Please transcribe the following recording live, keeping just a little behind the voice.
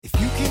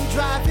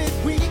drive it,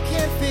 we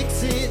can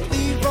fix it.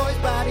 Leroy's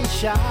Body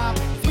Shop.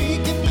 We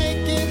can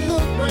make it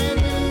look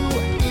brand new.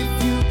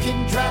 If you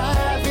can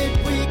drive it,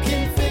 we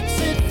can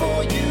fix it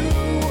for you.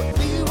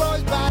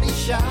 Leroy's Body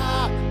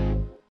Shop.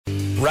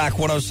 Rock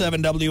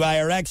 107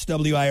 WIRX,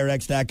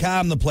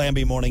 WIRX.com, the Plan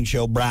B Morning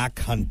Show, Brock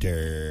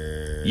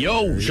Hunter.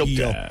 Yo,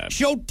 showtime.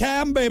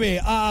 Showtime, baby.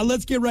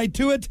 Let's get right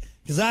to it,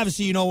 because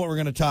obviously you know what we're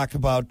going to talk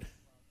about.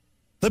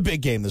 The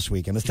big game this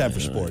weekend. It's time for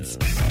sports.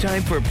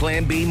 Time for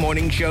Plan B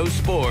Morning Show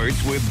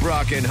Sports with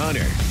Brock and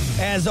Hunter.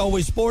 As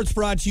always, sports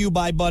brought to you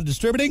by Bud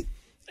Distributing.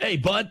 Hey,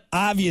 Bud.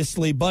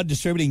 Obviously, Bud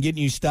Distributing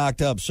getting you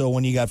stocked up. So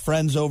when you got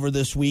friends over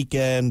this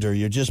weekend or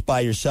you're just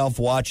by yourself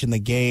watching the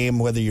game,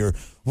 whether you're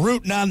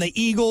rooting on the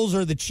Eagles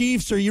or the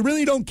Chiefs or you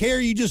really don't care,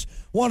 you just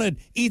want to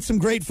eat some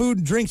great food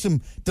and drink some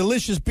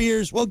delicious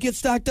beers, well, get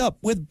stocked up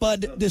with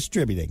Bud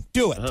Distributing.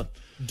 Do it.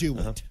 Do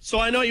it. So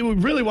I know you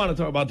really want to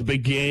talk about the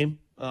big game,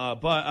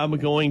 but I'm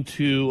going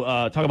to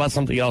talk about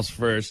something else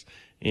first,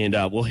 and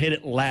we'll hit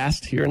it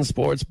last here in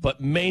sports, but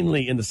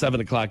mainly in the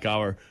 7 o'clock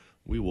hour,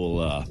 we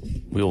will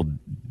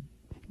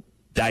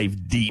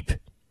dive deep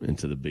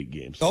into the big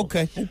game. So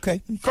Okay.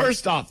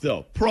 First off,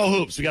 though, Pro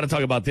Hoops. We got to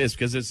talk about this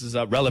because this is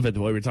relevant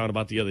to what we were talking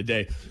about the other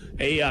day.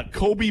 A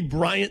Kobe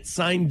Bryant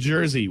signed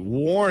jersey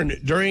worn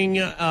during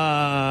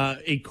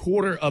a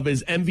quarter of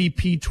his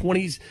MVP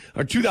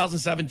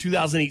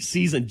 2007-2008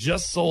 season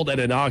just sold at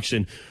an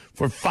auction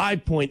for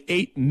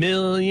 $5.8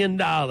 million.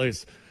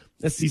 That's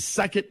the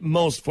second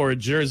most for a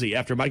jersey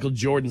after Michael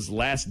Jordan's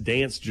Last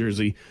Dance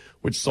jersey,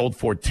 which sold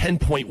for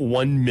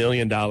 $10.1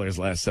 million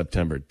last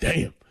September.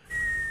 Damn.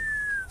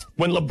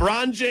 When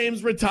LeBron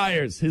James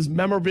retires, his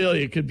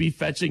memorabilia could be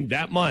fetching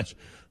that much.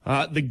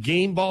 The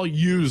game ball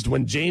used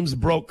when James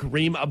broke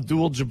Kareem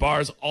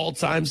Abdul-Jabbar's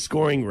all-time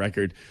scoring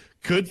record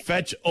could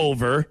fetch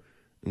over,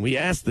 and we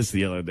asked this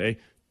the other day,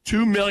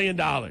 $2 million.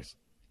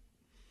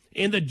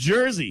 And the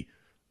jersey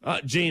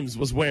James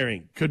was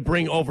wearing could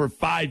bring over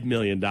 $5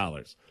 million.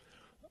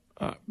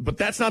 But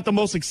that's not the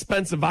most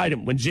expensive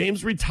item. When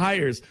James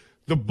retires,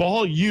 the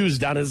ball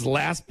used on his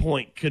last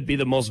point could be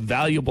the most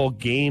valuable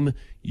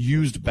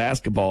game-used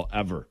basketball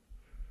ever.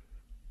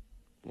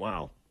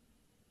 Wow.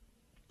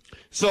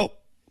 So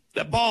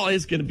that ball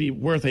is going to be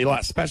worth a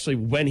lot, especially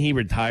when he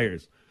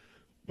retires.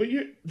 But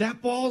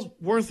that ball's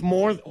worth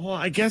more. Well,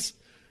 I guess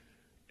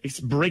it's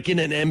breaking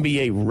an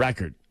NBA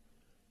record.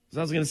 So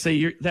I was going to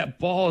say that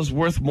ball is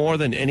worth more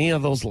than any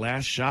of those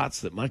last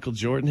shots that Michael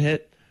Jordan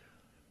hit.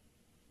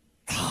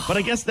 But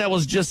I guess that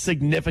was just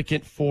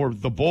significant for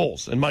the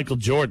Bulls and Michael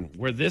Jordan,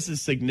 where this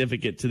is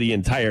significant to the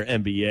entire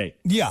NBA.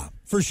 Yeah,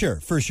 for sure.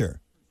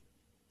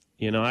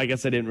 You know, I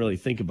guess I didn't really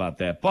think about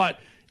that. But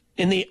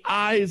in the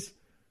eyes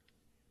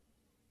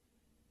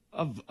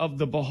of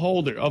the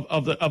beholder,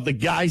 of the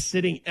guy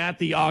sitting at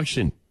the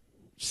auction,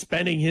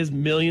 spending his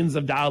millions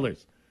of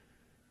dollars,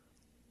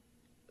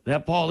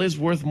 that ball is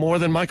worth more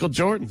than Michael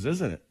Jordan's,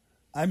 isn't it?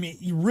 I mean,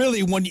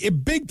 really,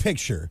 big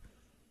picture,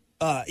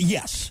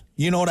 yes.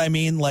 You know what I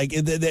mean? Like,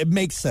 it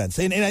makes sense.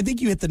 And I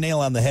think you hit the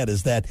nail on the head,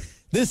 is that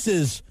this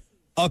is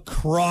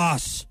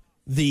across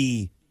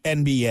the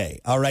NBA,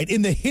 all right,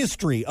 in the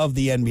history of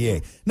the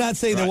NBA. Not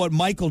saying that what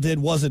Michael did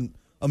wasn't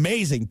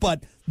amazing,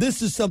 but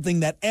this is something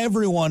that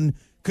everyone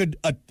could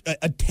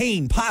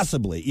attain,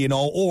 possibly, you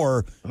know,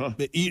 or,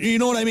 you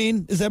know what I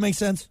mean? Does that make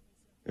sense?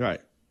 Right.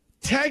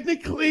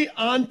 Technically,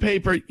 on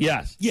paper,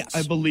 yes. Yes.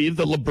 I believe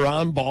the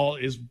LeBron ball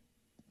is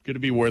going to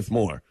be worth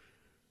more.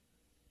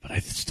 But I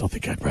still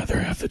think I'd rather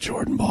have the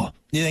Jordan ball.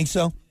 You think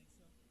so?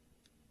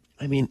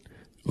 I mean,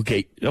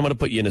 okay, I'm going to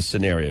put you in a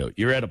scenario.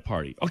 You're at a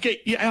party. Okay,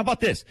 yeah, how about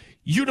this?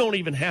 You don't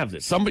even have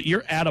this.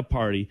 You're at a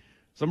party,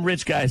 some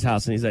rich guy's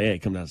house, and he's like, hey,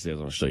 come downstairs. I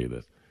want to show you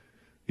this.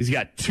 He's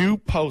got 2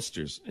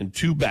 posters and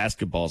 2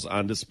 basketballs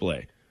on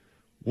display.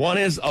 One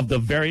is of the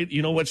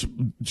you know which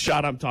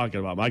shot I'm talking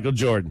about, Michael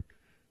Jordan,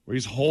 where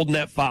he's holding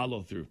that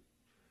follow-through,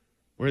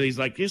 where he's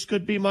like, this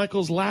could be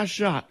Michael's last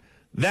shot.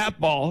 That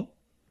ball.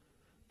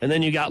 And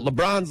then you got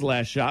LeBron's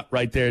last shot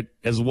right there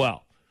as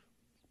well.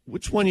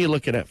 Which one are you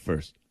looking at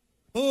first?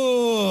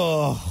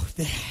 Oh,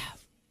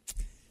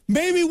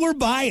 maybe we're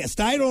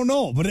biased. I don't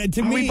know. But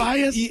to me, we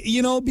biased?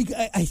 You know,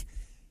 because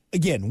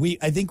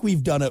I think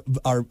we've done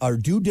our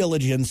due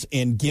diligence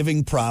in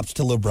giving props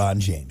to LeBron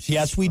James.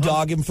 Yes, we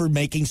dog him for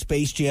making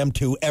Space Jam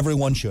 2.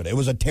 Everyone should. It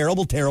was a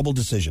terrible, terrible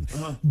decision.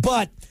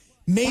 But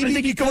maybe I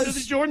think you go to the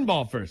Jordan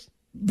ball first.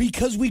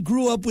 Because we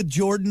grew up with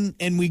Jordan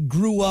and we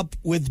grew up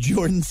with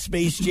Jordan's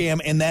Space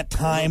Jam and that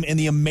time and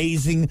the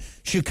amazing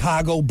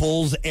Chicago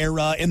Bulls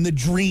era and the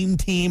Dream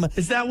Team.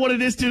 Is that what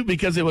it is, too?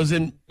 Because it was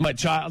in my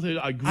childhood.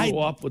 I grew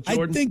up with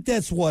Jordan. I think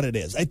that's what it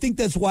is. I think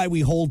that's why we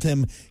hold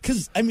him.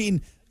 Because, I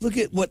mean, look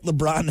at what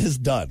LeBron has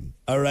done.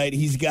 All right?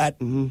 He's got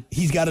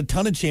a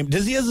ton of championships.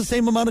 Does he have the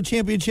same amount of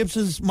championships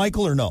as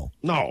Michael or no?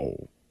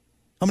 No.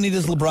 How many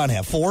does LeBron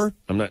have? 4?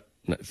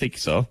 I think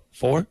so.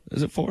 4?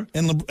 Is it 4?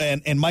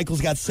 And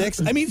Michael's got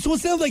 6. I mean, so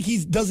it sounds like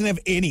he doesn't have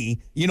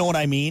any. You know what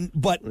I mean?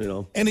 But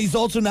and he's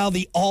also now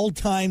the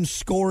all-time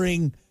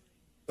scoring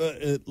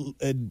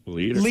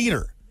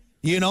leader.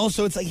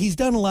 So it's like he's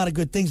done a lot of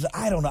good things.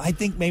 I don't know. I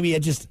think maybe I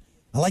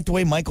like the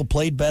way Michael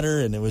played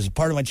better, and it was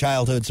part of my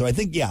childhood. So I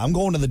think, I'm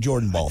going to the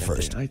Jordan ball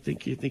first. I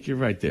think you're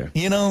right there.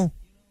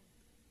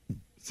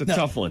 It's a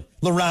tough one.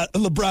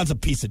 LeBron's a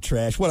piece of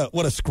trash.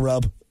 What a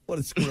scrub. What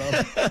a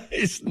scrub.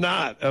 He's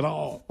not at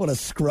all. What a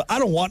scrub. I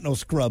don't want no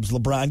scrubs,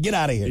 LeBron. Get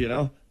out of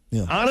here.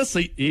 Yeah.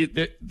 Honestly,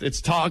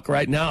 it's talk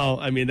right now.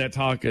 I mean, that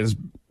talk is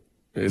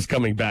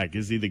coming back.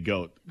 Is he the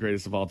GOAT,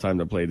 greatest of all time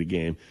to play the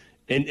game?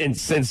 And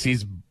since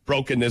he's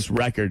broken this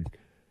record,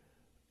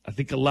 I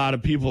think a lot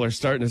of people are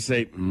starting to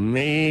say,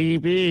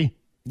 maybe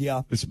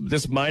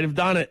this might have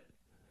done it.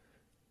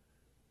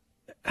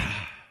 I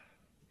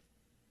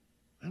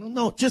don't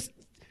know. Just,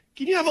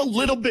 can you have a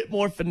little bit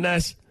more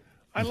finesse?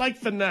 I like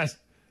finesse.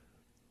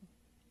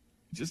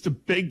 Just a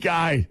big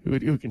guy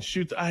who can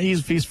shoot.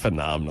 He's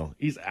phenomenal.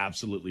 He's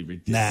absolutely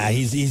ridiculous. Nah,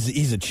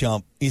 he's a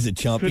chump. He's a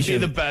chump. Could be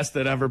the best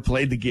that ever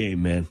played the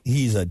game, man.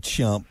 He's a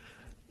chump.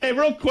 Hey,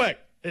 real quick,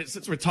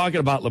 since we're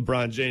talking about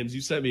LeBron James, you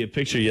sent me a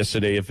picture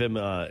yesterday of him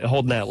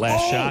holding that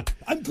last shot.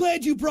 I'm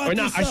glad you brought this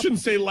up. I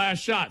shouldn't say last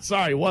shot.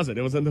 Sorry, it wasn't.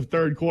 It was in the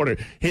third quarter.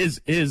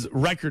 His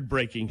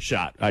record-breaking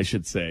shot, I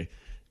should say.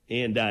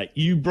 And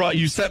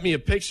you sent me a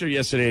picture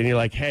yesterday, and you're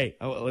like, hey,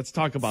 let's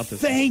talk about this.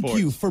 Thank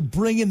you for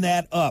bringing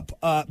that up,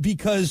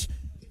 because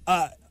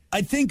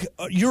I think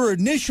your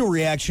initial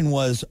reaction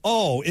was,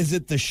 is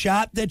it the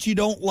shot that you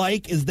don't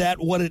like? Is that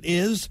what it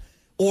is?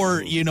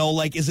 Or,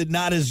 is it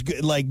not as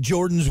good? Like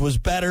Jordan's was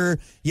better,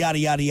 yada,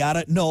 yada,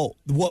 yada. No,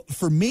 what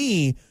for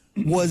me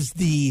was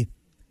the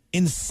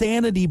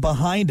insanity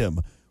behind him,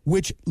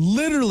 which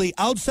literally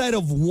outside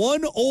of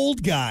one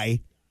old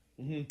guy,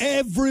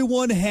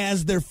 everyone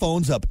has their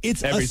phones up.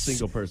 It's every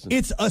single person.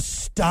 It's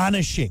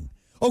astonishing.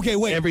 Okay,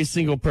 wait. Every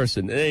single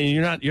person.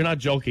 You're not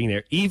joking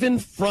there. Even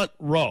front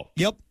row.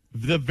 Yep.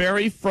 The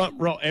very front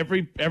row.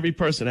 Every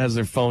person has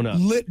their phone up.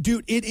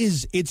 Dude,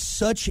 it's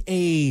such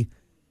a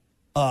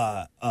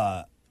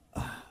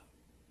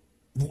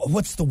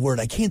what's the word?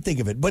 I can't think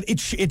of it. But it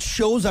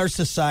shows our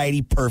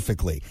society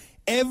perfectly.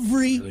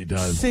 Every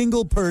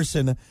single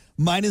person,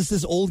 minus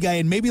this old guy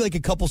and maybe like a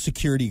couple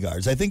security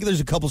guards. I think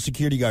there's a couple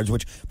security guards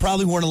which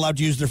probably weren't allowed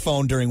to use their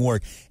phone during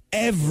work.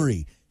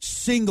 Every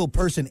single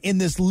person in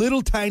this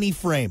little tiny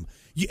frame.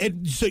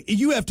 So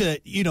you have to,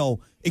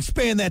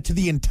 expand that to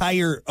the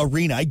entire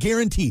arena. I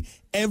guarantee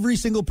every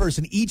single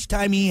person, each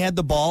time he had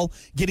the ball,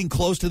 getting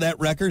close to that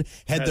record,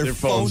 had their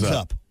phones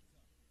up.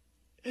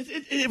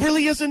 It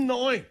really is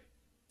annoying.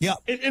 Yeah.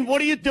 And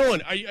what are you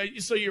doing?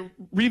 So you're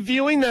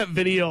reviewing that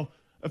video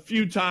a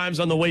few times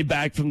on the way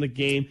back from the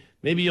game.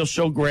 Maybe you'll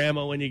show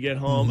grandma when you get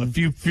home, a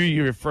few of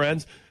your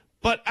friends.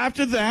 But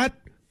after that,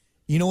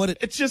 you know what?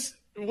 It's just,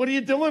 what are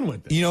you doing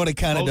with it? You know what it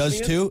kind of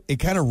does, too? It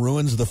kind of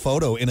ruins the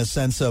photo in a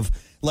sense of,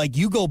 like,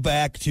 you go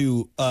back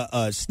to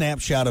a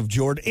snapshot of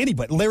Jordan,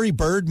 anybody, Larry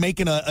Bird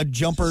making a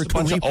jumper. It's a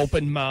bunch of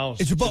open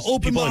mouths. It's about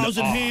open mouths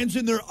and hands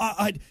in their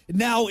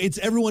now it's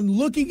everyone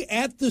looking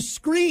at the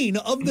screen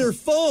of their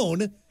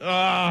phone.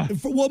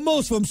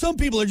 Most of them. Some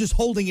people are just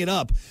holding it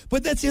up.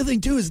 But that's the other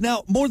thing, too, is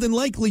now more than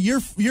likely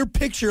your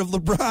picture of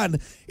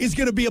LeBron is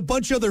going to be a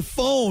bunch of other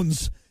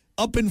phones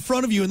up in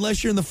front of you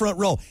unless you're in the front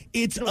row.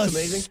 It's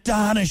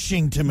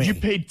astonishing to me. You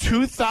paid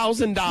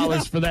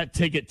 $2,000 for that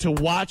ticket to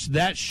watch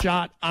that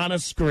shot on a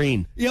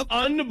screen. Yep.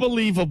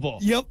 Unbelievable.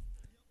 Yep.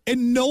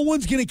 And no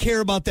one's going to care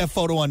about that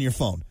photo on your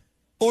phone.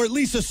 Or at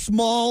least a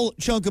small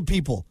chunk of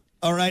people.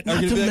 All right?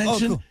 Not to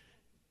mention, cool.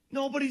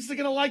 Nobody's going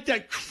to like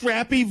that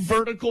crappy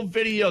vertical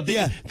video.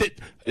 That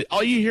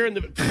all you hear in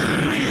the...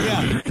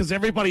 Because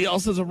everybody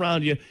else is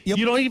around you. Yep.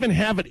 You don't even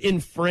have it in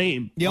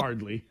frame,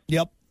 hardly.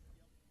 Yep.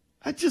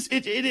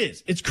 It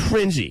is. It's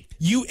cringy.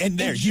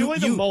 Enjoy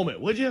the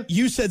moment, would you?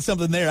 You said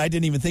something there I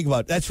didn't even think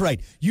about. That's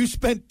right. You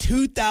spent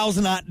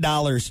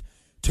 $2,000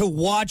 to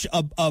watch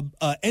a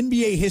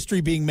NBA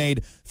history being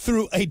made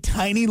through a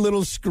tiny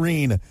little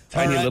screen.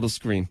 Little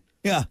screen.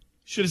 Yeah.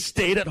 Should have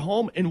stayed at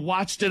home and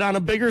watched it on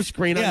a bigger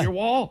screen on your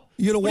wall.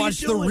 You'd have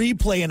watched the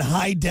replay in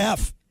high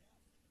def.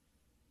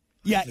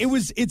 Yeah, it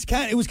was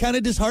kind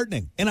of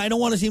disheartening, and I don't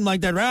want to seem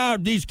like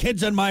that. These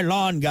kids on my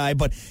lawn guy,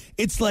 but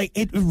it's like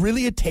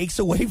it takes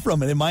away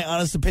from it. In my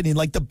honest opinion,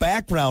 like the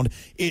background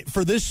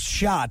for this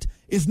shot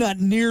is not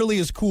nearly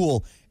as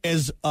cool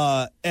as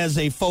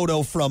a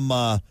photo from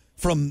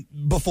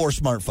before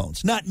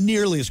smartphones. Not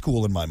nearly as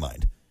cool in my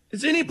mind.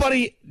 Is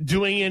anybody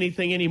doing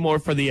anything anymore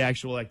for the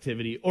actual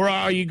activity, or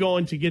are you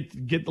going to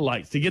get the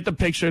likes, to get the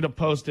picture, to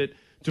post it?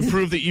 To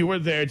prove that you were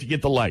there, to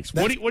get the likes.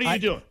 What are you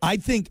doing? I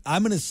think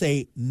I'm going to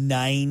say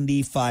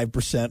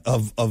 95%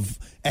 of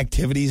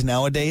activities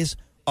nowadays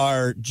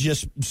are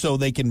just so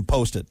they can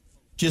post it.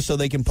 Just so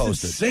they can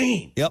post it.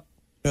 Insane. Yep.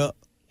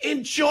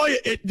 Enjoy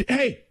it.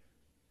 Hey,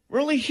 we're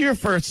only here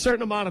for a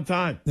certain amount of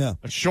time. Yeah.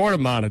 A short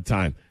amount of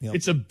time. Yep.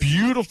 It's a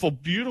beautiful,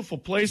 beautiful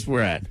place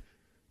we're at.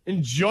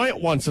 Enjoy it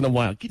once in a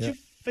while. Get your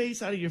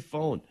face out of your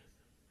phone.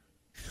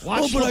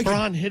 Watch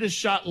LeBron hit a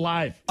shot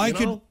live.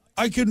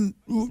 I can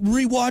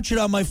rewatch it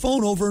on my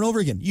phone over and over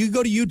again. You can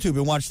go to YouTube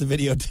and watch the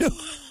video too.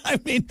 I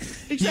mean,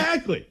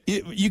 exactly.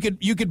 You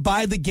could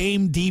buy the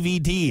game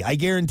DVD. I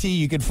guarantee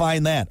you could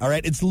find that. All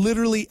right, it's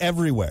literally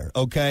everywhere.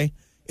 Okay,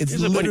 it's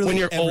literally when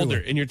you're everywhere.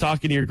 older and you're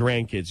talking to your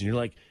grandkids and you're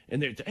like,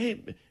 and they're,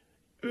 hey,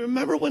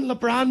 remember when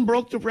LeBron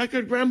broke the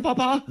record,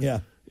 Grandpapa? Yeah,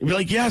 you'd be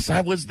like, yes,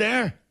 I was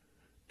there.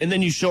 And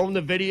then you show him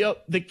the video.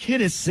 The kid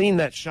has seen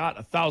that shot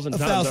 1,000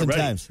 times already. 1,000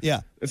 times.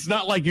 Yeah, it's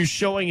not like you're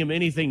showing him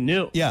anything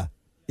new. Yeah.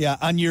 Yeah,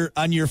 on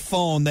your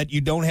phone that you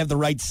don't have the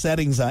right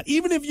settings on.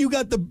 Even if you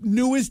got the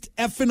newest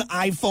effing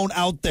iPhone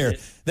out there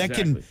that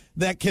can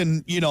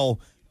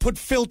put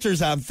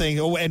filters on things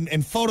and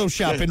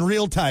Photoshop in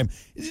real time,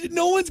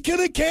 no one's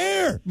gonna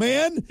care,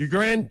 man.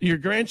 Your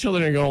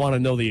grandchildren are gonna want to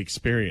know the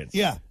experience.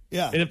 Yeah.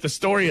 And if the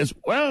story is,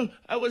 well,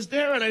 I was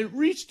there and I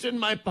reached in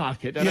my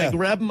pocket and I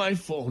grabbed my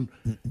phone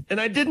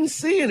and I didn't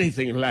see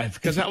anything live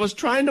because I was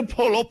trying to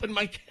pull open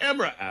my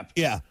camera app.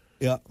 Yeah.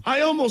 I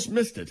almost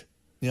missed it.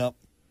 Yep.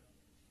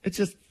 It's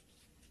just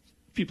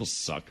people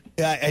suck.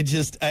 Yeah,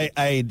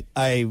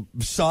 I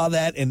saw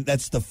that, and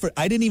that's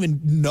I didn't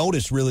even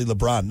notice really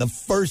LeBron. The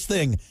first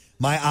thing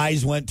my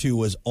eyes went to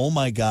was, oh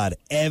my God,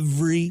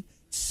 every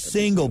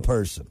single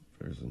person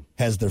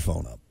has their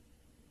phone up.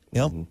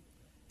 Yep. Mm-hmm.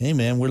 Hey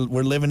man,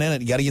 we're living in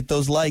it. You got to get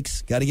those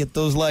likes.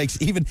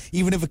 Even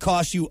if it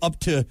costs you up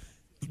to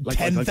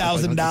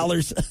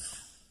 $10,000.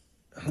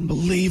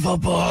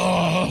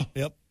 Unbelievable.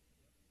 Yep.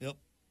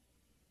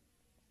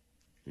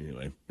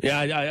 Anyway,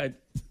 I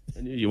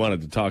knew you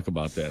wanted to talk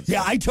about that. So.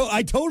 Yeah, I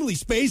totally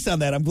spaced on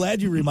that. I'm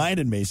glad you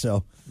reminded me.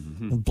 So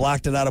I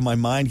blocked it out of my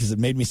mind because it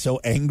made me so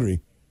angry.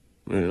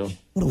 What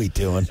are we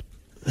doing?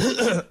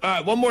 All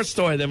right, one more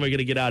story, then we're going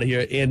to get out of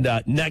here. And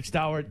next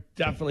hour,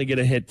 definitely going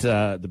to hit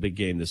the big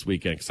game this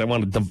weekend because I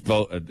want to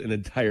devote an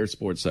entire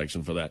sports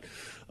section for that.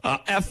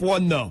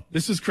 F1, though.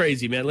 This is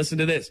crazy, man. Listen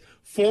to this.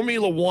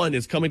 Formula One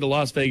is coming to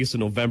Las Vegas in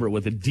November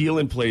with a deal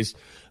in place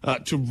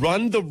to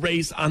run the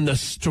race on the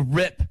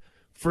Strip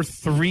for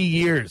 3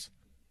 years.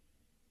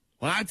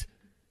 What?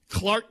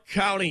 Clark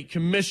County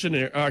Commission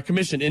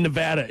in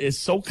Nevada is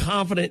so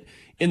confident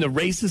in the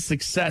race's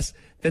success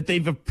that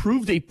they've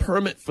approved a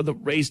permit for the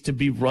race to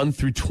be run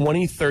through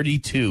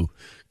 2032.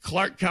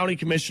 Clark County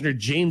Commissioner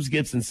James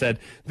Gibson said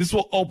this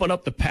will open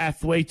up the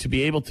pathway to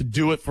be able to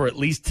do it for at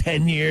least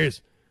 10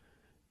 years.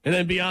 And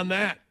then beyond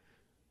that,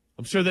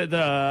 I'm sure that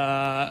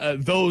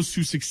those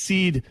who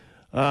succeed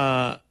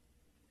us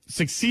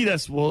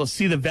will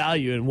see the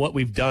value in what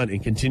we've done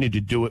and continue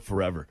to do it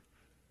forever.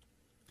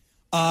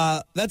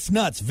 That's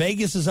nuts.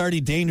 Vegas is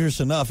already dangerous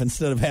enough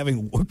instead of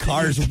having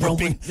cars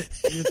rolling.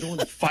 You're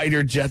throwing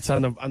fighter jets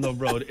on the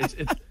road.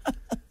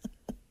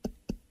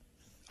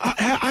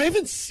 I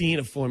haven't seen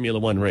a Formula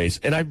One race,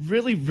 and I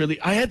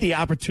I had the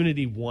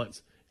opportunity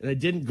once, and I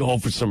didn't go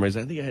for some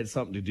reason. I think I had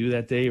something to do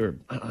that day, or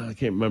I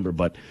can't remember,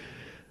 but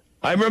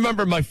I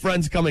remember my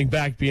friends coming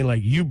back being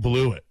like, you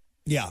blew it.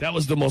 Yeah. That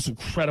was the most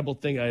incredible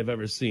thing I have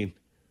ever seen.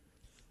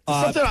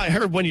 Something I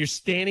heard when you're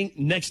standing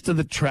next to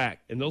the track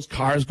and those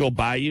cars go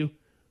by you.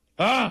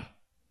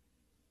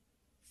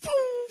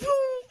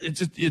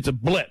 It's a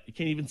blip. You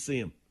can't even see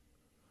them.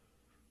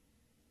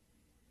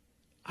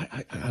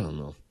 I don't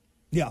know.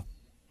 Yeah.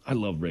 I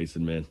love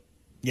racing, man.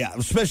 Yeah,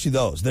 especially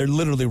those. They're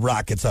literally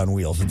rockets on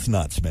wheels. It's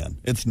nuts, man.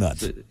 It's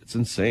nuts. It's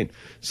insane.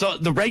 So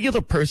the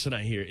regular person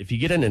I hear, if you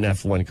get in an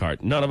F1 car,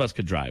 none of us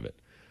could drive it.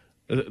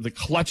 The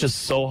clutch is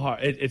so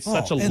hard. It's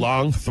such a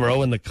long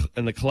throw in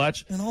the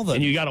clutch,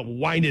 and you got to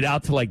wind it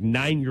out to like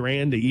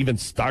 $9,000 to even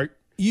start.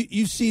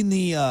 You've seen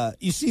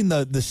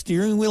the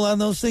steering wheel on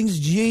those things?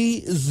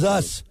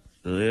 Jesus.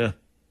 Oh, yeah.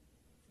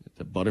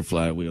 The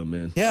butterfly wheel,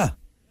 man. Yeah.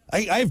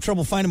 I have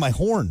trouble finding my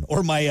horn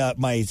or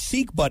my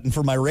seek button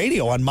for my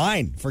radio on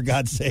mine, for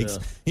God's sakes.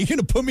 Yeah. You're going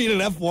to put me in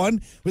an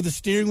F1 with a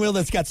steering wheel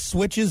that's got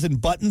switches and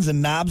buttons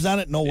and knobs on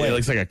it? No way. It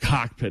looks like a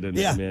cockpit in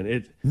there,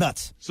 man.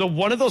 Nuts. So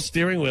one of those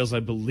steering wheels, I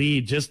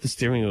believe, just the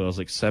steering wheel is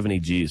like 70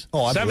 G's.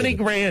 Oh, I believe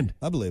it. $70,000.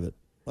 I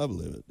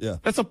believe it. Yeah.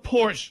 That's a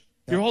Porsche.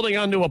 Yep. You're holding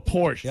on to a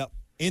Porsche. Yep.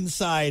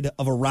 Inside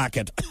of a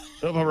rocket.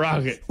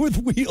 With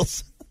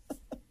wheels.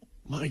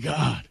 My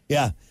God.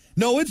 Yeah.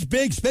 No, it's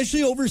big,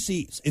 especially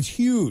overseas. It's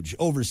huge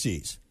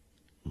overseas.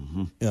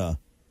 Mm-hmm. Yeah.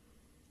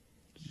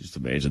 Just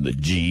imagine the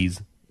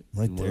G's.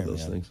 Right in there, one of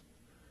those things.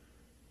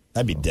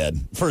 I'd be dead.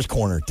 First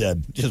corner,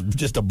 dead.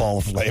 Just a ball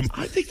of flame.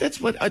 I think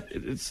that's what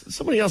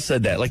somebody else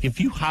said that. Like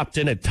if you hopped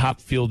in a top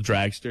fuel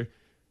dragster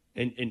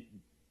and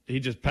he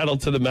just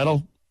pedaled to the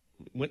metal,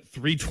 went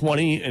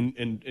 320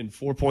 in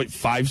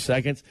 4.5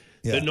 seconds,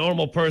 the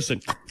normal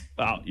person,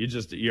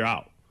 you're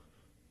out.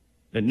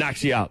 It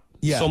knocks you out.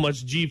 Yeah. So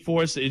much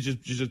G-force,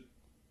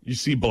 you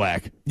see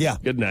black. Yeah.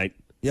 Good night.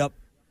 Yep.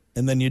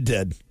 And then you're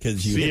dead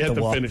because you hit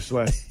the wall. Finish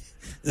line.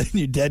 Then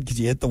you're dead because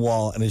you hit the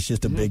wall and it's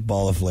just a big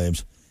ball of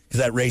flames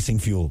because that racing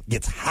fuel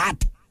gets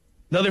hot.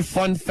 Another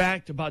fun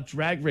fact about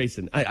drag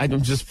racing.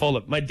 I'm just full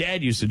of. My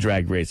dad used to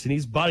drag race, and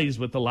he's buddies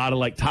with a lot of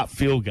like top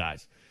fuel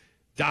guys.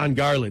 Don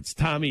Garlitz,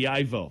 Tommy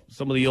Ivo,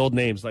 some of the old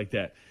names like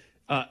that.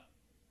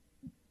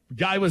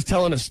 guy was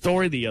telling a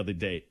story the other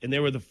day, and they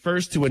were the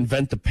first to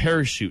invent the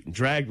parachute in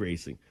drag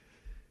racing.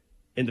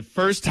 And the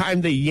first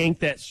time they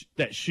yanked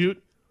that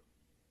chute,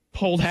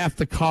 pulled half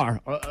the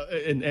car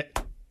and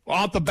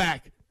out the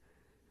back.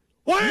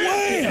 Wham!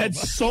 It had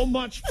so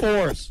much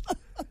force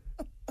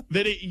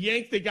that it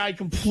yanked the guy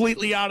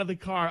completely out of the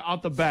car,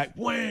 out the back.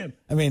 Wham!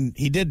 I mean,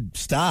 he did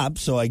stop,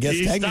 so I guess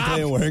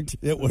technically it worked.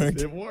 It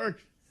worked. It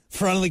worked.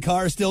 Front of the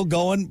car is still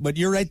going, but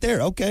you're right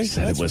there. Okay.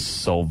 Said it was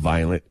so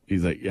violent.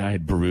 He's like, yeah, I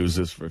had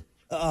bruises for.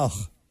 Oh,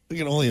 I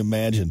can only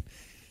imagine.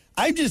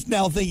 I'm just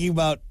now thinking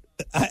about.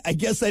 I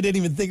guess I didn't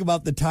even think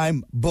about the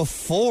time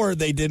before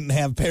they didn't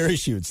have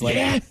parachutes. Like,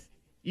 yeah.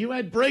 You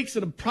had brakes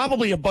and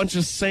probably a bunch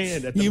of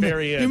sand at the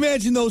very end. You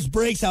imagine those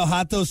brakes, how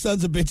hot those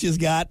sons of bitches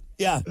got?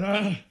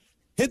 Yeah.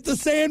 Hit the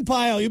sand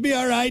pile. You'll be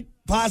all right,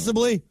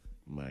 possibly.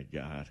 My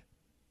God.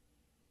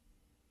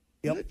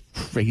 Yep.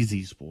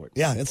 Crazy sport.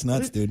 Yeah, it's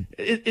nuts, dude.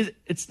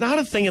 It's not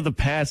a thing of the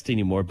past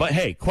anymore. But,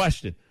 hey,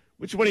 question.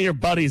 Which one of your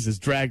buddies is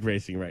drag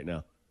racing right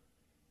now?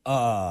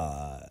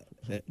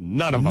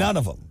 None of them. None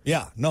of them.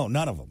 Yeah, no,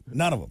 none of them.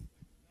 None of them.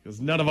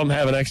 Because none of them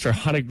have an extra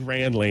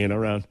 $100,000 laying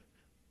around.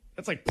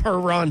 That's like per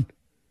run.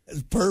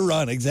 It's per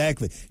run,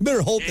 exactly. You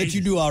better hope that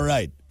you do all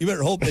right. You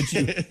better hope that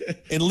you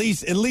at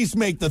least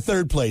make the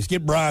third place,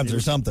 get bronze or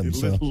something.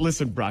 So.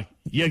 Listen, Brock,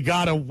 you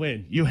gotta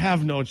win. You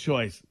have no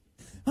choice.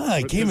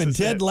 I came in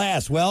dead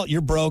last. Well,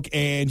 you're broke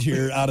and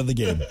you're out of the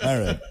game. All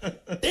right.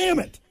 Damn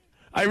it.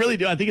 I really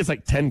do. I think it's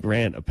like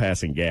 $10,000 of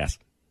passing gas.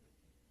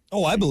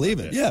 Oh, I believe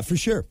it. Yeah, for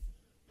sure.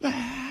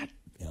 Yep.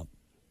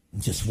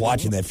 Just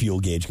watching that fuel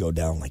gauge go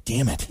down, like,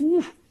 damn it.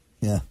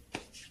 Yeah.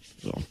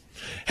 So,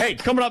 hey,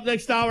 coming up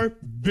next hour,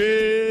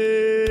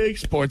 big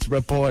sports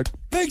report.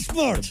 Big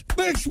sports,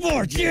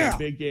 yeah.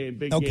 Big game,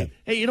 game.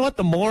 Hey, you know what?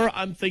 The more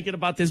I'm thinking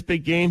about this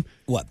big game,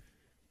 what?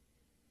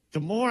 The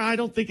more I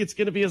don't think it's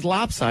going to be as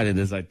lopsided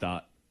as I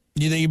thought.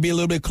 You think you'd be a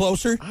little bit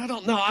closer? I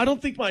don't know. I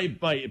don't think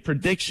my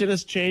prediction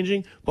is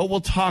changing, but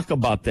we'll talk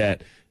about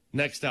that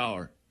next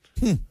hour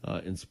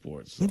in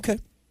sports. So. Okay.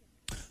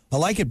 I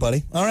like it,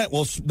 buddy. All right,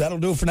 well, that'll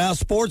do it for now.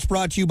 Sports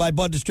brought to you by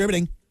Bud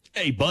Distributing.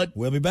 Hey, Bud.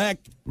 We'll be back.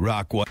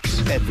 Rock What's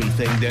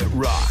everything that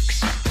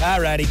rocks. All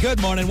righty,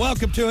 good morning.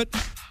 Welcome to it.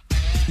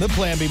 The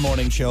Plan B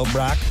Morning Show.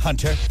 Brock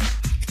Hunter.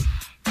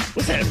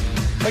 What's that?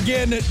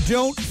 Again,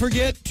 don't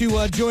forget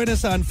to join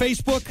us on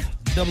Facebook,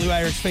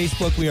 WIRX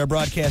Facebook. We are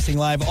broadcasting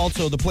live.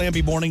 Also, the Plan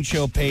B Morning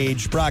Show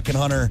page, Brock and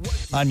Hunter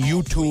on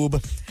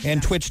YouTube,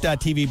 and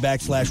twitch.tv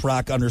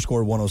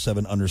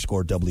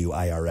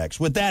 /rock_107_WIRX.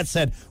 With that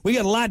said, we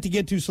got a lot to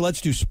get to, so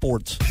let's do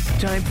sports.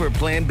 Time for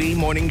Plan B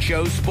Morning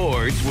Show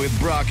Sports with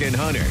Brock and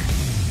Hunter.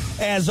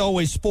 As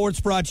always, sports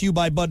brought to you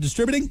by Bud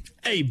Distributing.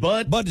 Hey,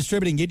 Bud. Bud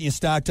Distributing, getting you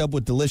stocked up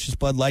with delicious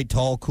Bud Light,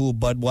 tall, cool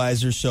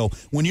Budweiser. So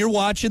when you're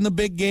watching the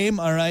big game,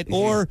 all right,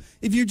 or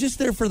if you're just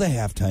there for the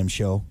halftime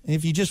show,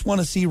 if you just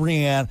want to see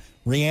Rihanna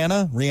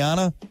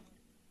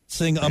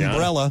sing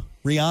Umbrella.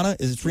 Rihanna?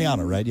 It's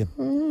Rihanna, right? Yeah.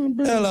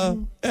 Ella,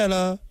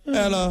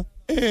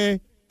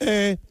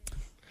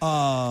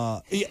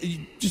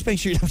 just make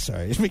sure. I'm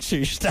sorry. Just make sure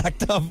you're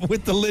stocked up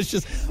with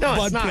delicious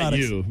Bud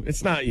products.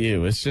 It's not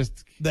you. It's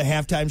just the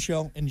halftime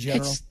show in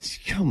general.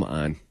 Come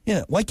on.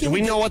 Yeah. Why can't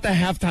we know what the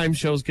halftime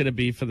show is going to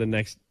be for the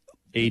next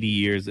 80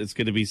 years? It's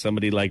going to be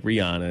somebody like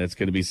Rihanna. It's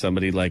going to be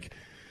somebody like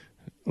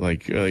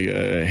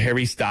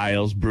Harry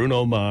Styles,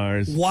 Bruno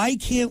Mars. Why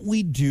can't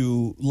we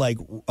do like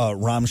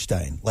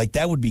Rammstein? Like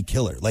that would be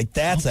killer. Like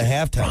that's a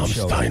halftime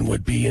show. Rammstein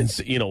would be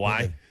insane. You know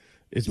why?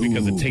 It's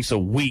because it takes a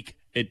week.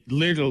 It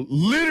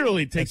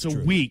literally takes a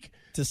week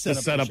to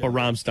set up a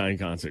Rammstein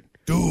concert.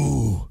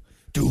 Do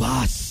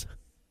us.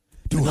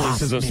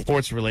 This isn't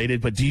sports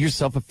related, but do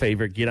yourself a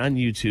favor. Get on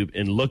YouTube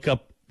and look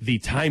up the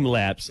time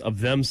lapse of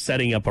them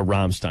setting up a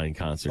Rammstein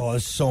concert. Oh,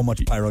 there's so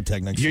much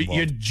pyrotechnics involved.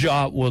 Your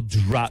jaw will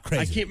drop.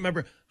 Crazy. I can't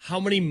remember how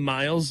many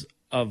miles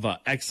of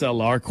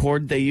XLR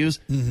cord they use.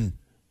 Mm-hmm.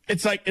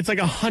 It's like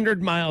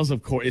 100 miles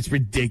of cord. It's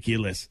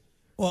ridiculous.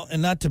 Well,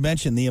 and not to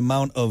mention the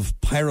amount of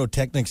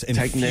pyrotechnics and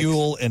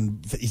fuel,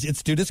 and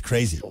it's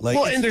crazy. Like,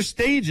 and their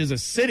stage is a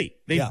city.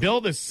 They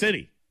build a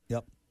city.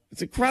 Yep,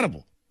 it's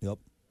incredible. Yep.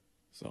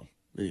 So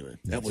anyway,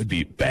 that would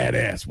be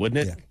badass,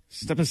 wouldn't it? Yeah.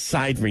 Step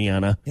aside,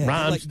 Rihanna. Yeah,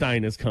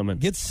 Rammstein is coming.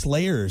 Get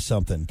Slayer or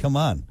something. Come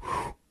on.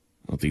 I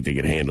don't think they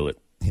can handle it.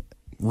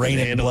 Rain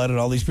and blood, and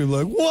all these people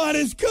are like, what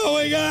is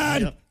going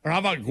on? Yeah. Or how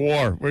about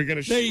gore? We're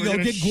gonna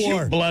get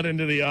gore. Blood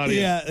into the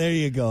audience. Yeah, there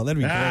you go.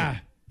 That'd be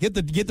great. Get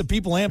the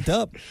people amped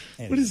up.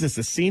 What is this,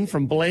 a scene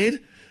from Blade?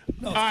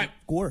 No, all right.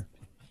 Gore.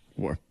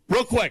 Real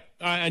quick,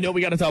 I know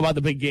we got to talk about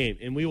the big game,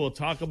 and we will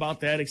talk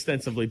about that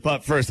extensively.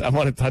 But first, I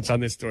want to touch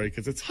on this story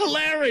because it's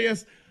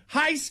hilarious.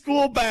 High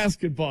school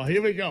basketball.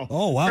 Here we go.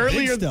 Oh, wow.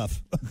 Big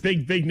stuff.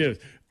 Big news.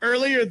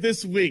 Earlier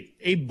this week,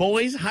 a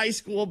boys' high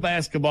school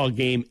basketball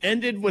game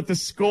ended with a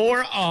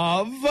score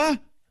of,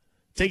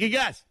 take a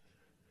guess.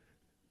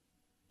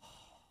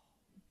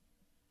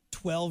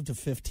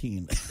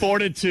 12-15.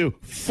 4-2.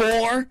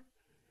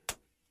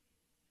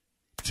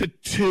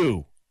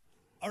 4-2.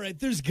 All right,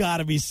 there's got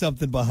to be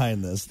something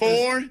behind this.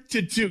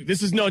 4-2.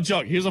 This is no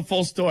joke. Here's a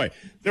full story.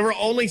 There were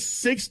only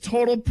 6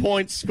 total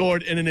points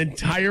scored in an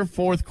entire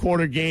fourth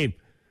quarter game.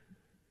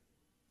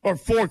 Or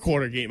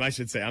 4-quarter game, I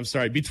should say. I'm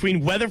sorry.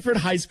 Between Weatherford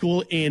High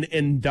School and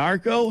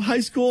Endarco High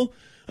School.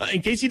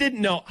 In case you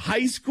didn't know,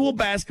 high school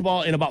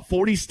basketball in about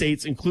 40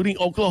 states, including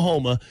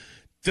Oklahoma,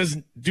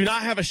 do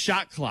not have a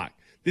shot clock.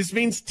 This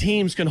means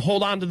teams can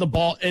hold on to the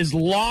ball as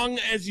long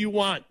as you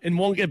want and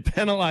won't get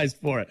penalized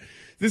for it.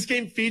 This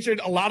game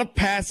featured a lot of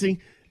passing,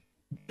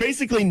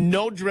 basically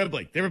no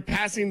dribbling. They were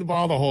passing the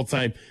ball the whole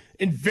time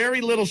and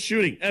very little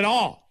shooting at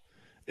all.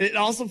 It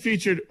also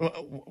featured,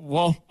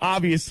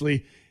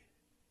 obviously,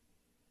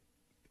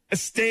 a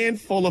stand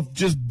full of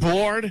just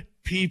bored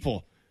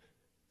people.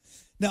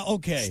 Now,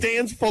 okay.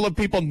 Stands full of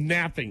people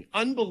napping.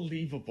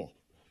 Unbelievable.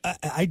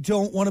 I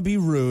don't want to be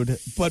rude,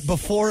 but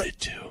before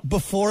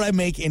I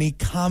make any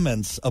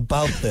comments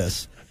about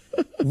this,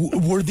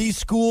 were these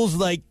schools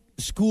like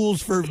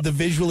schools for the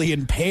visually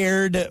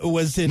impaired?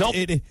 Was it? Nope.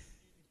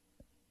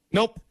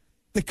 Nope.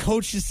 The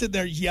coach is sitting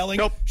there yelling,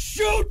 Nope.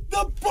 Shoot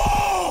the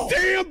ball!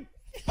 Damn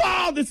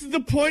ball! This is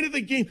the point of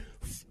the game.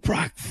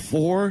 Brock,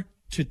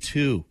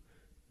 4-2.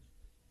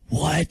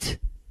 What?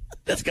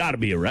 That's got to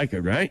be a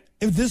record, right?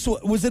 If this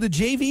was it a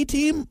JV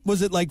team?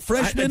 Was it like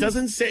freshmen? It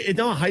doesn't say.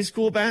 No, high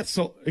school bat,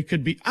 so it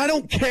could be. I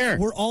don't care.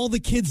 Were all the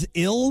kids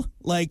ill?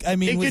 Like, I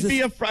mean, it could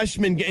be a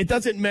freshman game. It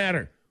doesn't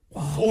matter.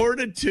 Wow.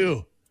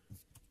 4-2.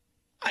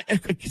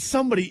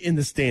 Somebody in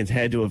the stands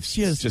had to have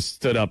just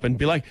stood up and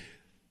be like,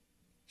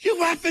 "You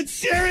effing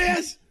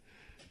serious?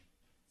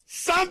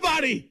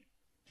 Somebody!"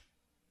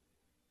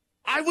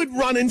 I would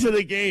run into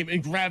the game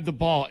and grab the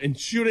ball and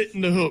shoot it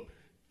in the hoop.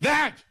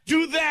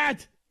 Do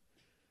that.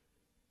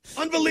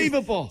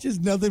 Unbelievable.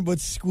 Just nothing but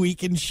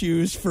squeaking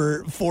shoes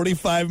for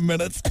 45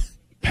 minutes.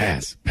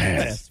 Pass.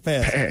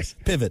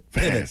 Pivot.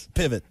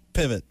 Shoot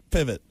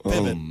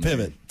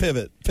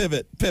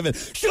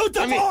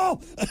the ball!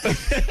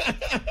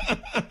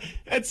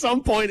 At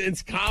some point,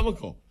 it's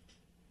comical.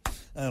 I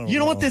don't know. You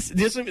know what this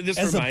reminds me of?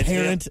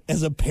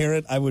 As a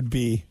parent, I would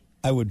be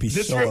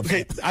so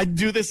upset. I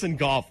do this in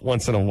golf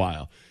once in a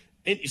while.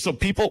 And so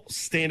people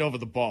stand over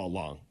the ball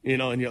long,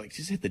 and you're like,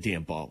 just hit the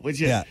damn ball, would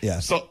you?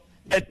 Yeah. So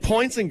at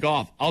points in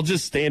golf, I'll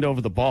just stand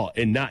over the ball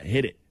and not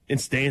hit it and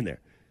stand there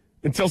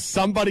until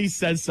somebody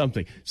says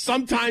something.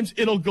 Sometimes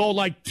it'll go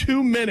like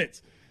 2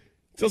 minutes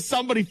until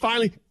somebody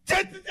finally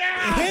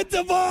hit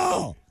the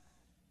ball.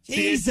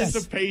 Jesus. The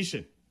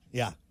anticipation.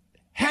 Yeah.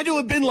 Had to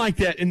have been like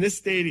that in this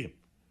stadium.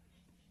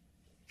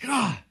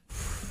 God.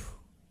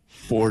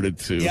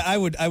 4-2. Yeah,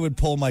 I would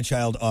pull my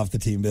child off the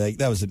team and be like,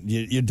 that was it.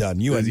 You're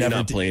done. You are You're never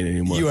not playing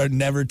anymore. You are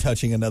never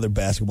touching another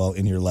basketball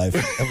in your life.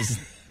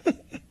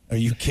 Are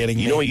you kidding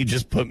me? You know what you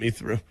just put me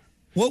through?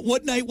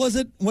 What night was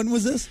it? When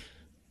was this?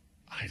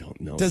 I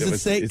don't know. Does it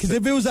say? Because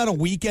if it was on a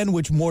weekend,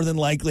 which more than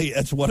likely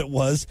that's what it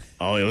was.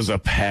 Oh, it was a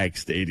packed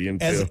stadium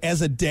too.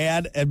 As a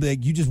dad, I'd be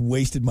like, you just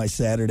wasted my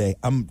Saturday.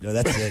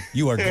 That's it.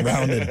 You are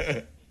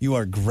grounded. You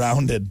are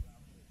grounded.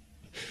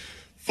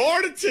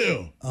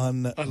 4-2.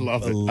 I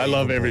love it. I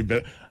love every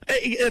bit.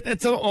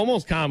 It's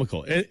almost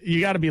comical.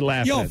 You got to be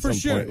laughing. Yo, at for some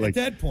sure. point. Like, at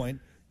that point,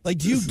 like,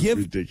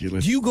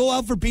 ridiculous. Do you go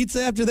out for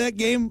pizza after that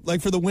game?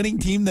 Like for the winning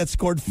team that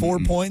scored 4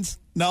 points?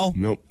 No.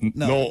 Nope.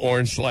 No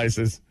orange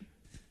slices.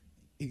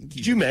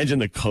 Could you imagine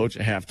the coach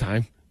at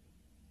halftime?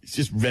 He's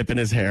just ripping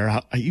his hair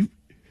out. Are you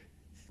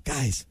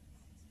guys?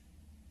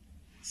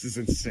 This is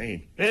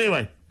insane.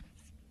 Anyway.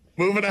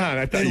 Moving on.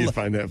 I thought you'd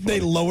find that funny.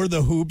 They lower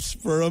the hoops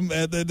for him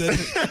at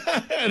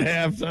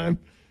halftime.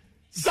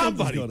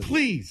 Somebody,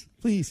 please.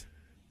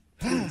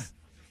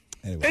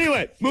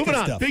 Anyway, moving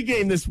on. Big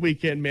game this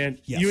weekend, man.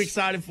 Yes. You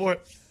excited for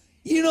it?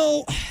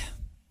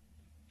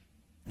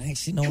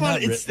 Actually, no. Come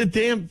on, it's the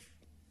damn.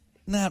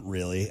 Not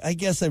really. I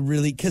guess I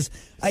really because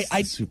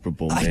I Super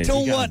Bowl. Man. I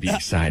don't want to be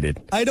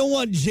excited. I don't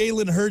want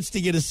Jalen Hurts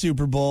to get a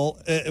Super Bowl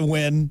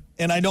win,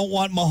 and I don't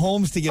want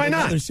Mahomes to get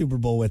another Super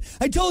Bowl win.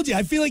 I told you,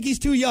 I feel like he's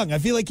too young. I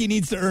feel like he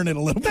needs to earn it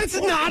a little bit. That's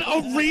not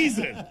a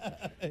reason.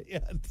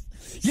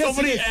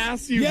 Somebody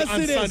asked you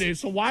on Sunday,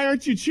 so why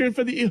aren't you cheering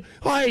for the?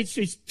 Oh,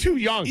 he's too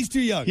young. He's too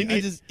young.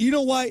 You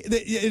know why?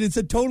 It's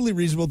a totally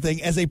reasonable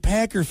thing. As a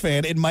Packer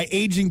fan and my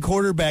aging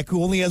quarterback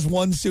who only has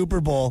 1 Super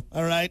Bowl,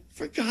 all right?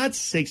 For God's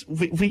sakes,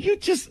 will you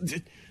just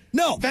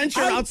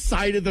venture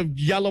outside of the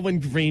yellow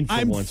and green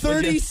for once? I'm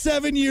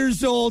 37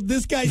 years old.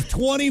 This guy's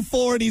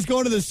 24, and he's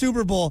going to the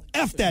Super Bowl.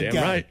 F that Damn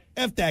guy. Right.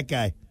 F that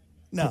guy.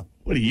 No.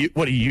 What do you?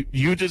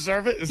 You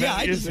deserve it?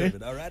 I deserve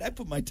it. All right. I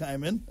put my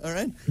time in. All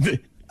right.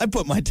 I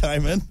put my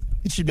time in.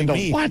 It should be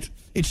me. What?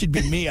 It should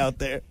be me out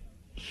there.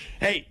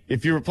 Hey,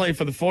 if you were playing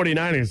for the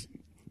 49ers,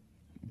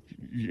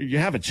 you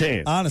have a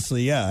chance.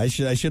 Honestly, yeah. I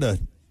should have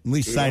at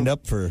least signed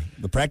up for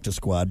the practice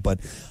squad. But,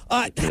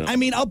 I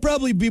mean, I'll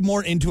probably be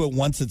more into it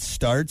once it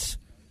starts.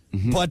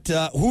 Mm-hmm. But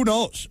who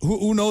knows?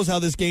 Who knows how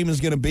this game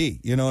is going to be?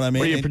 You know what I mean?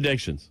 What are your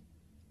predictions?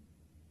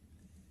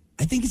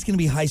 I think it's going to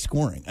be high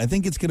scoring. I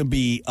think it's going to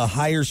be a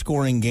higher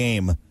scoring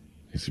game.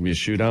 It's going to be a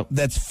shootout?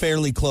 That's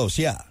fairly close,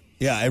 yeah.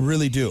 Yeah, I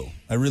really do.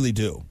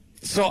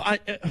 So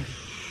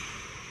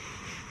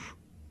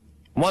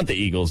I want the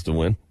Eagles to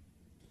win.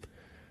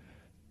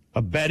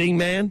 A betting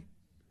man?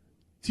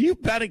 Do you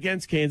bet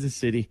against Kansas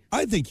City?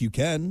 I think you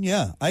can,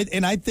 yeah. I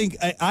think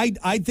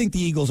the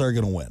Eagles are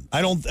going to win.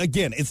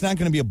 Again, it's not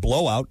going to be a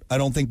blowout, I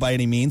don't think by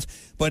any means.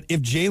 But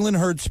if Jalen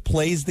Hurts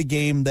plays the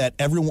game that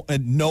everyone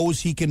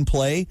knows he can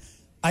play,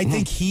 I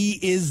think he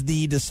is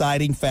the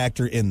deciding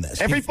factor in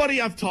this.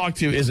 Everybody I've talked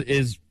to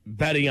is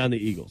betting on the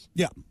Eagles.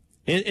 Yeah.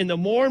 And the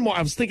more and more,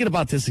 I was thinking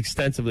about this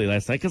extensively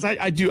last night because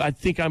I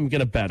think I'm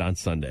going to bet on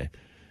Sunday.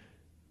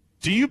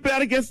 Do you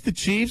bet against the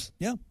Chiefs?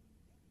 Yeah.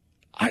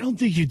 I don't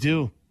think you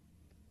do.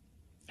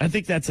 I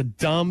think that's a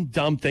dumb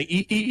thing.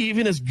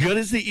 Even as good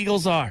as the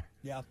Eagles are.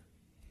 Yeah.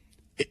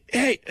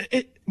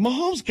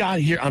 Mahomes got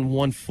here on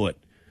 1 foot.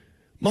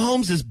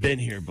 Mahomes has been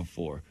here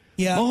before.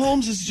 Yeah.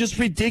 Mahomes is just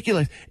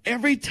ridiculous.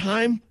 Every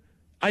time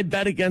I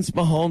bet against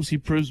Mahomes, he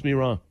proves me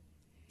wrong.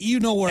 You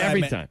know where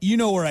Every time. You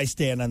know where I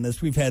stand on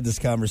this. We've had this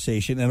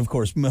conversation, and of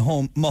course,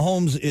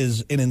 Mahomes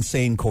is an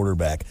insane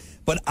quarterback,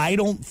 but I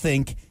don't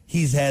think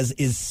he's as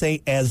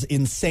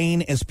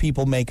insane as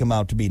people make him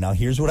out to be. Now,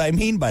 here's what I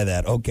mean by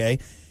that. Okay,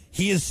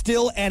 he is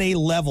still at a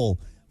level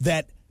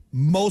that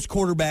most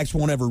quarterbacks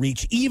won't ever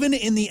reach, even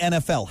in the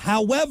NFL.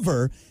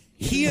 However,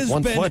 he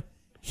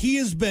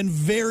has been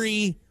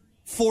very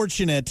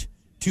fortunate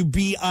to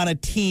be on a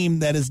team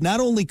that is not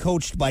only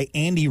coached by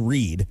Andy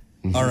Reid,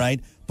 all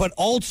right, but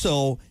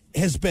also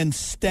has been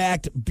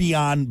stacked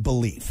beyond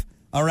belief.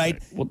 All right.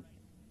 Well,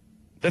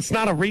 that's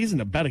not a reason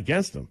to bet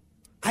against him.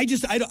 I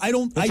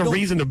don't. That's a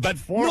reason to bet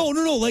for him.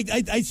 No. Like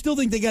I still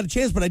think they got a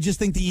chance, but I just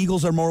think the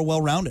Eagles are more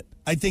well-rounded.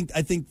 I think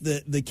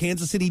the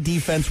Kansas City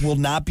defense will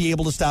not be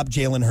able to stop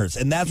Jalen Hurts,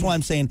 and that's why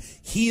I'm saying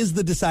he is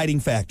the deciding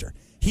factor.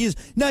 He is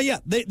now. Yeah,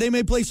 they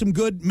may play some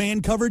good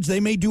man coverage.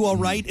 They may do all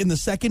right in the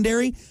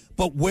secondary,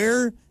 but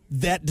where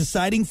that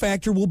deciding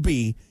factor will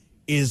be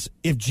is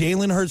if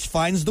Jalen Hurts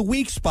finds the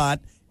weak spot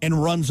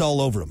and runs all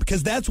over him,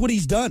 because that's what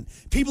he's done.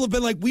 People have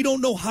been like, we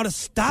don't know how to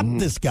stop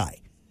this guy.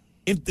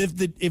 If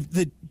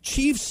the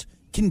Chiefs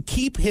can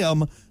keep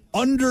him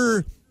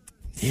under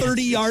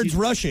 30 yards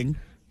rushing.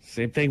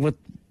 Same thing with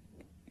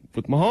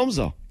Mahomes,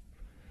 though.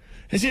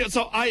 And see,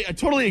 so I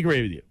totally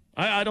agree with you.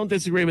 I don't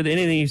disagree with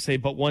anything you say,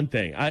 but one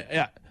thing.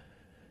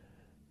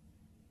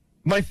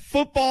 My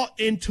football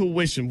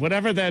intuition,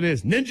 whatever that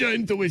is, ninja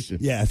intuition.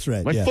 Yeah, that's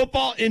right. My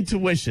football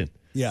intuition.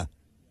 Yeah.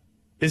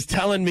 Is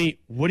telling me,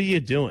 what are you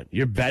doing?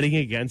 You're betting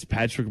against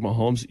Patrick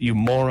Mahomes, you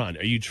moron.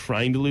 Are you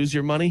trying to lose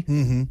your money?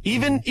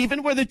 Mm-hmm.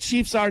 Even where the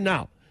Chiefs are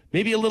now,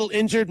 maybe a little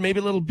injured, maybe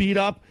a little beat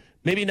up,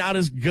 maybe not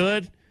as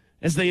good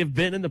as they have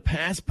been in the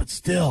past, but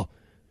still,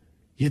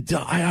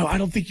 I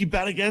don't think you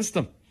bet against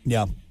them.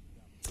 Yeah.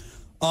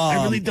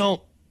 I really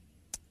don't.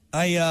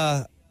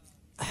 And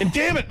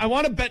damn it, I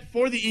want to bet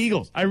for the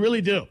Eagles. I really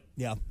do.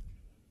 Yeah.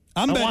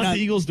 I want the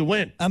Eagles to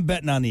win. I'm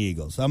betting on the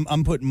Eagles.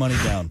 I'm putting money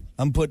down.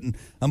 I'm putting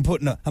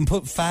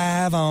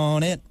 5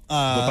 on it.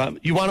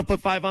 You want to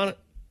put 5 on it?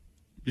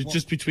 It's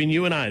just between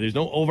you and I. There's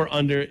no over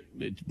under.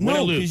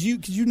 No, because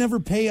you never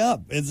pay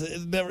up. You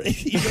never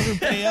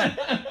pay up.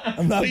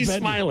 I'm not. Why are you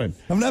smiling?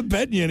 I'm not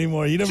betting you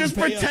anymore. You never just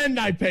pay pretend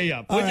up. I pay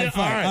up. All right,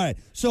 fine. All right.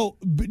 So,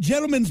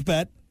 gentlemen's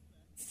bet.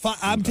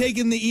 I'm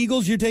taking the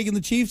Eagles. You're taking the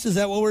Chiefs. Is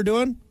that what we're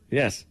doing?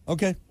 Yes.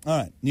 Okay. All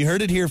right. You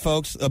heard it here,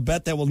 folks. A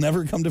bet that will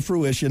never come to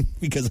fruition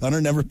because Hunter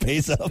never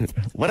pays up.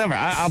 Whatever.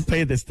 I'll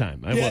pay this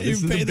time. I will.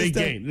 This is a big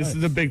game. This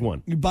is a big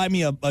one. You buy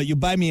me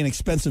an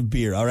expensive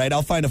beer. All right.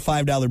 I'll find a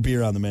 $5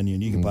 beer on the menu,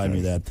 and you can buy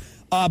me that.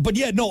 But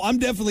yeah, no, I'm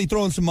definitely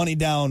throwing some money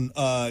down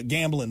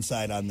gambling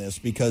side on this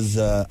because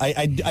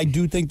I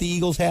do think the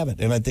Eagles have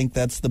it, and I think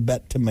that's the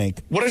bet to make.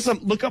 What are some?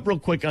 Look up real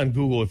quick on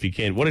Google if you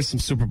can. What are some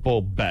Super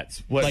Bowl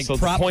bets? So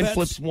prop the coin bets?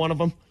 flip's one of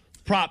them.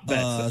 Prop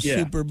bets. Yeah.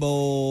 Super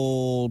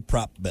Bowl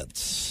prop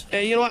bets.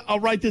 Hey, you know what? I'll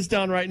write this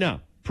down right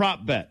now.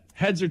 Prop bet.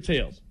 Heads or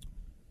tails?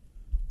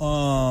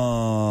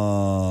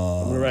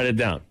 I'm going to write it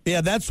down. Yeah,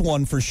 that's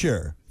one for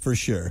sure. For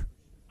sure.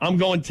 I'm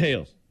going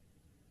tails.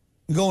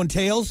 Going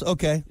tails?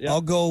 Okay. Yeah.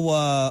 I'll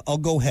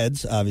go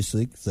heads,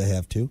 obviously, because I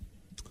have to.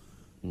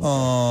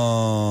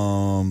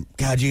 God,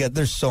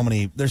 there's so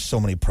many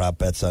prop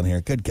bets on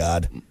here. Good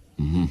God.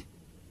 Mm-hmm.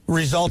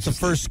 Results of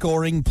first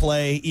scoring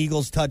play,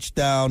 Eagles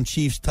touchdown,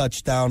 Chiefs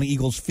touchdown,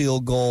 Eagles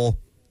field goal.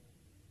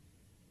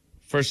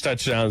 First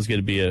touchdown is going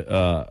to be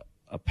a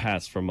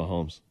pass from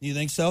Mahomes. You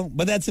think so?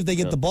 But that's if they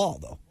get the ball,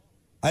 though.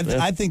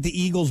 I think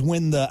the Eagles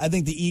win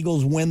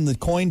the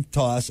coin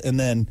toss, and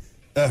then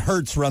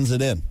Hurts runs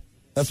it in.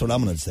 That's what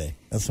I'm going to say.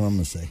 It's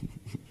going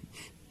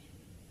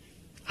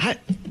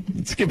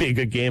to be a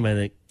good game, I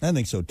think. I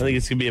think so, too. I think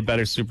it's going to be a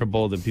better Super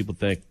Bowl than people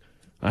think.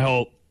 I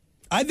hope.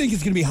 I think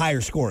it's going to be higher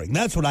scoring.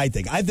 That's what I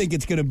think. I think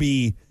it's going to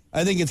be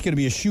a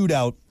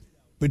shootout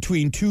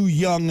between two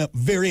young,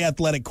 very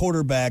athletic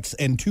quarterbacks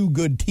and two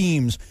good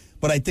teams.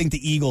 But I think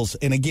the Eagles,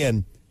 and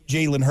again,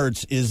 Jalen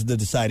Hurts is the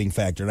deciding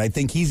factor. And I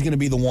think he's going to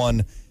be the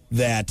one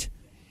that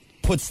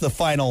puts the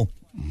final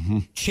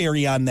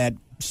cherry on that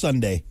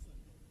Sunday.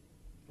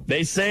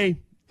 They say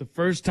the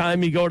first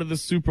time you go to the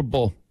Super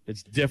Bowl,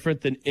 it's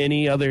different than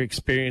any other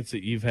experience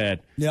that you've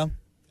had. Yeah.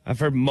 I've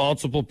heard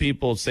multiple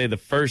people say the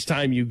first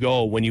time you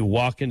go, when you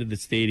walk into the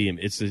stadium,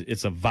 it's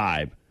a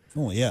vibe.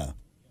 Oh, yeah.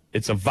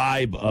 It's a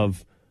vibe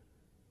of,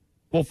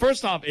 well,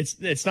 first off,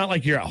 it's not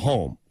like you're at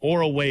home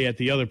or away at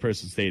the other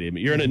person's stadium.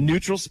 You're in a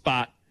neutral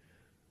spot.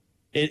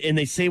 And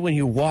they say when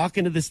you walk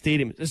into the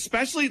stadium,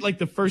 especially like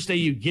the first day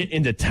you get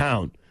into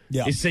town,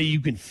 they say you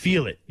can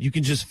feel it. You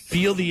can just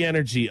feel the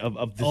energy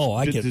of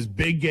this, this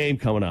big game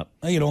coming up.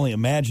 I can only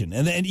imagine.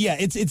 And then,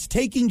 it's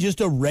taking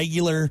just a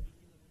regular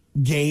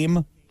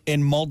game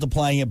and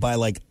multiplying it by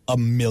like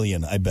 1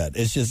 million, I bet.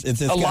 It's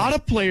a lot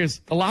of players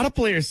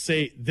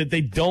say that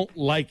they don't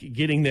like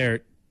getting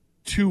there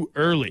too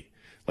early.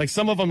 Like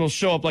some of them will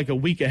show up like a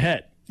week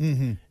ahead.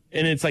 Mm-hmm.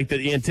 And it's like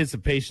the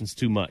anticipation's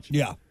too much.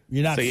 Yeah.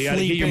 You're not so you got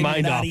to get your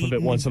mind off of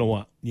it once in a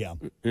while. Yeah.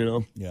 You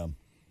know? Yeah.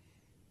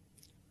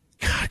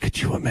 God,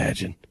 could you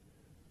imagine?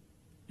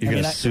 You're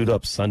going to suit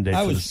up Sunday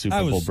for the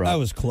Super Bowl, bro. I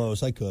was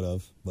close. I could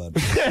have. But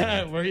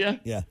were you?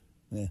 Yeah.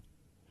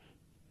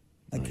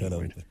 I could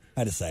have.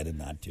 I decided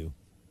not to.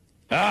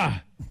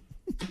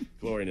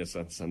 Gloriness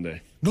on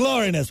Sunday.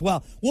 Gloriness.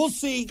 Well, we'll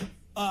see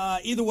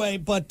either way,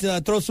 but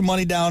throw some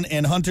money down,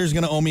 and Hunter's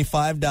going to owe me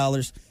 $5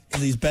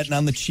 because he's betting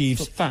on the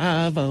Chiefs.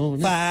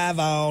 $5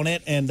 on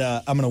it. And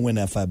I'm going to win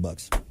that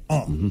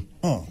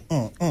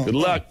 $5. Good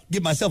luck.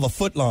 Give myself a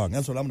foot long.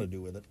 That's what I'm going to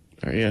do with it.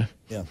 Are you?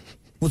 Yeah.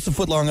 What's the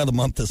foot long of the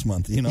month this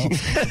month, you know?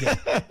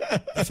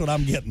 That's what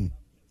I'm getting.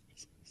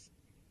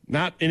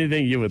 Not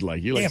anything you would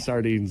like. You like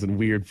sardines and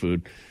weird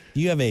food.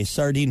 Do you have a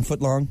sardine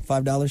foot long?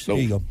 $5? Nope. There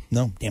you go.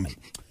 No? Damn it.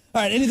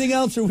 All right, anything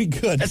else, or are we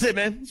good? That's it,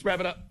 man. Let's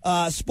wrap it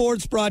up.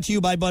 Sports brought to you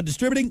by Bud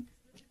Distributing.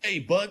 Hey,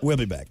 Bud. We'll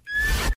be back.